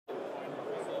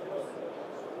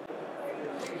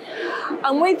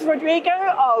I'm with Rodrigo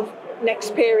of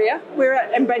Nexperia. We're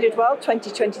at Embedded World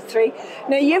 2023.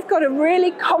 Now you've got a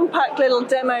really compact little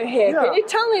demo here. Yeah. Can you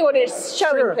tell me what it's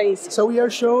showing, Sure. please? So we are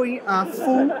showing a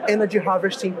full energy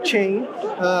harvesting chain.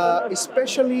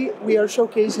 Especially we are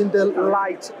showcasing the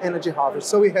light energy harvest.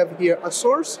 So we have here a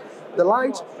source, the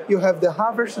light, you have the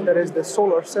harvest, that is the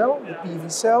solar cell, the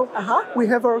PV cell. We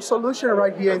have our solution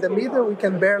right here in the middle, we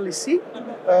can barely see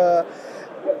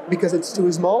because it's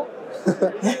too small.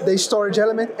 The storage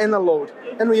element and a load.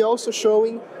 And we're also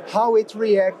showing how it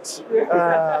reacts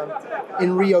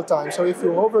in real time. So if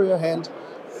you hover your hand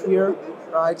here,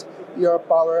 right, your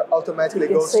power automatically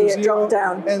goes to zero,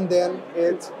 down. and then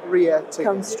it reacts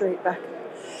again. Comes straight back.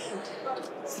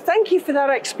 Thank you for that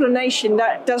explanation.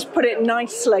 That does put it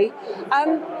nicely.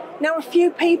 Now, a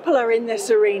few people are in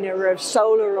this arena of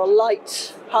solar or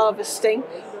light harvesting.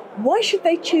 Why should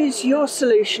they choose your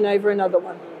solution over another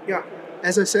one? Yeah,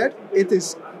 as I said, it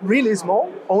is really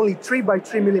small, only 3 by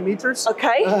 3 millimeters.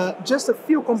 Okay. Just a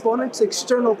few components,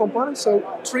 external components, so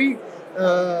 3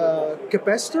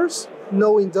 capacitors,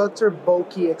 no inductor,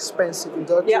 bulky, expensive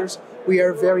inductors. Yeah. We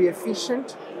are very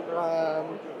efficient.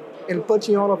 And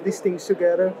putting all of these things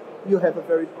together, you have a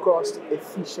very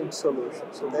cost-efficient solution.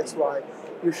 So that's why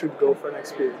you should go for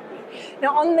Nexperia.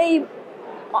 Now,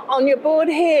 on your board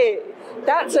here,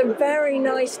 that's a very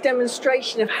nice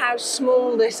demonstration of how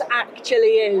small this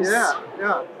actually is.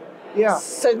 Yeah.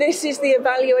 So this is the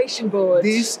evaluation board.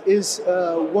 This is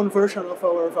one version of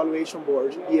our evaluation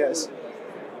board. Yes,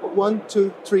 1,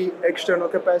 2, 3 external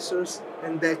capacitors,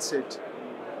 and that's it.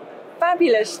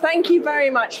 Fabulous. Thank you very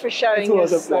much for showing us that. It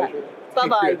was a pleasure.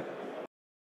 Bye-bye.